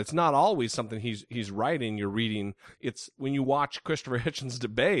spoken word. It's not always something he's writing, you're reading. It's when you watch Christopher Hitchens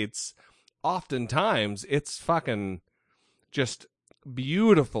debates, oftentimes it's fucking just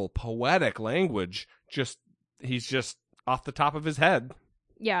beautiful poetic language. He's just off the top of his head.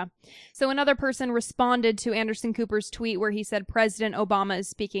 Yeah. So another person responded to Anderson Cooper's tweet where he said, President Obama is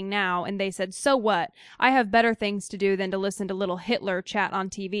speaking now. And they said, so what? I have better things to do than to listen to little Hitler chat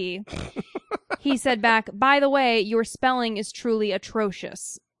on TV. He said back, by the way, your spelling is truly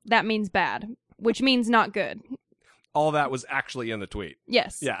atrocious. That means bad, which means not good. All that was actually in the tweet.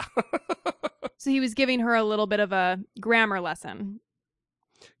 Yes. Yeah. So he was giving her a little bit of a grammar lesson.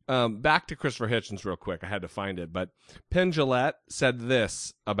 Back to Christopher Hitchens real quick. I had to find it. But Penn Jillette said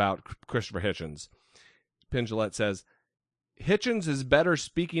this about Christopher Hitchens. Penn Jillette says, Hitchens is better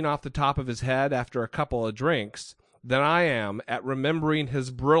speaking off the top of his head after a couple of drinks than I am at remembering his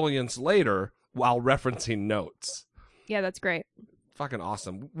brilliance later while referencing notes. Yeah, that's great. Fucking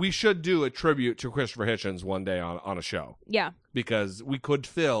awesome. We should do a tribute to Christopher Hitchens one day on a show. Yeah. Because we could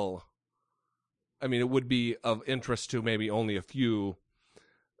fill... it would be of interest to maybe only a few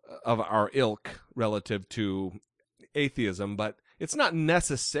of our ilk relative to atheism, but it's not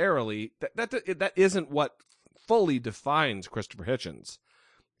necessarily that isn't what fully defines Christopher Hitchens.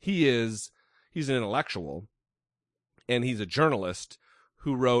 He is He's an intellectual, and he's a journalist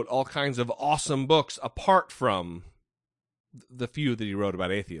who wrote all kinds of awesome books apart from the few that he wrote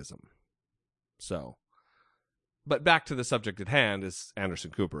about atheism. So, but back to the subject at hand is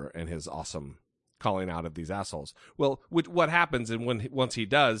Anderson Cooper and his awesome calling out of these assholes. Well, what happens, and once he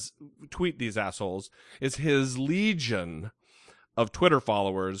does tweet these assholes, is his legion of Twitter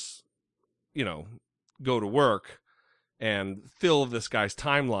followers, go to work and fill this guy's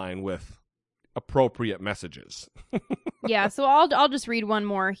timeline with appropriate messages. Yeah, so I'll just read one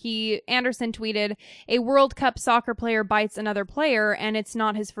more. Anderson tweeted, "A World Cup soccer player bites another player, and it's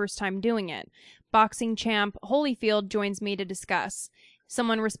not his first time doing it. Boxing champ Holyfield joins me to discuss."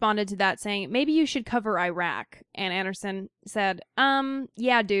 Someone responded to that saying, "Maybe you should cover Iraq." And Anderson said,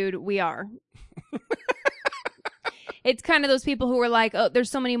 yeah, dude, we are. It's kind of those people who are like, oh, there's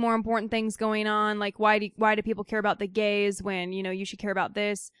so many more important things going on. Like, why do people care about the gays when, you should care about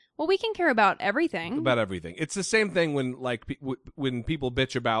this? Well, we can care about everything. About everything. It's the same thing when, when people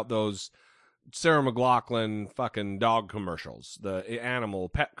bitch about those Sarah McLachlan fucking dog commercials, the animal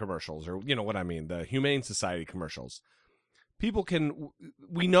pet commercials, or what I mean, the Humane Society commercials.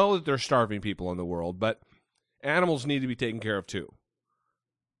 We know that there's starving people in the world, but animals need to be taken care of too.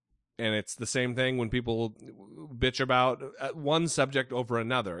 And it's the same thing when people bitch about one subject over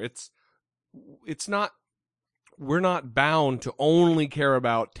another. It's not, we're not bound to only care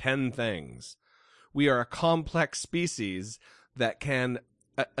about 10 things. We are a complex species that can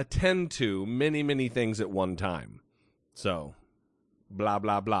attend to many, many things at one time. So, blah,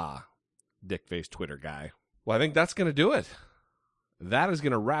 blah, blah, dick-faced Twitter guy. Well, I think that's going to do it. That is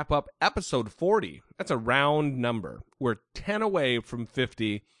going to wrap up episode 40. That's a round number. We're 10 away from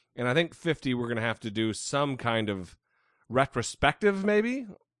 50, and I think 50 we're going to have to do some kind of retrospective maybe,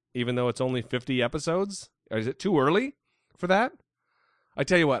 even though it's only 50 episodes. Is it too early for that? I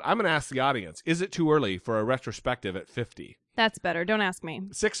tell you what, I'm going to ask the audience, is it too early for a retrospective at 50? That's better. Don't ask me.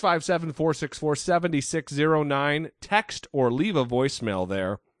 657-464-7609. Text or leave a voicemail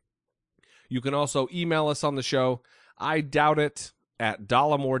there. You can also email us on the show. I doubt it at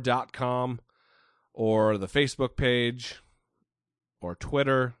dollamore.com or the Facebook page or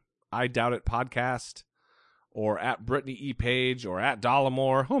Twitter. I doubt it podcast or at Brittany E. Page or at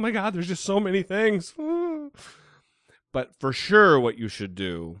Dollamore. Oh my God, there's just so many things. But for sure what you should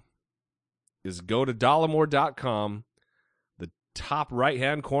do is go to dollamore.com. The top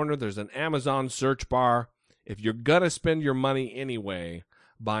right-hand corner, there's an Amazon search bar. If you're going to spend your money anyway,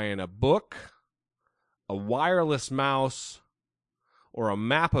 buying a book, a wireless mouse, or a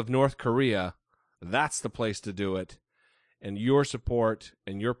map of North Korea, that's the place to do it. And your support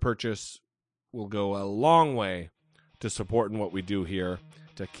and your purchase will go a long way to supporting what we do here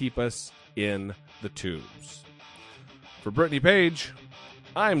to keep us in the tubes. For Brittany Page,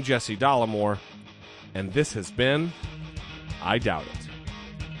 I'm Jesse Dollamore, and this has been I Doubt It.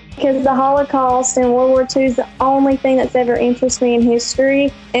 Because the Holocaust and World War II is the only thing that's ever interested me in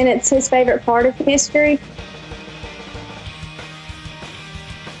history, and it's his favorite part of history.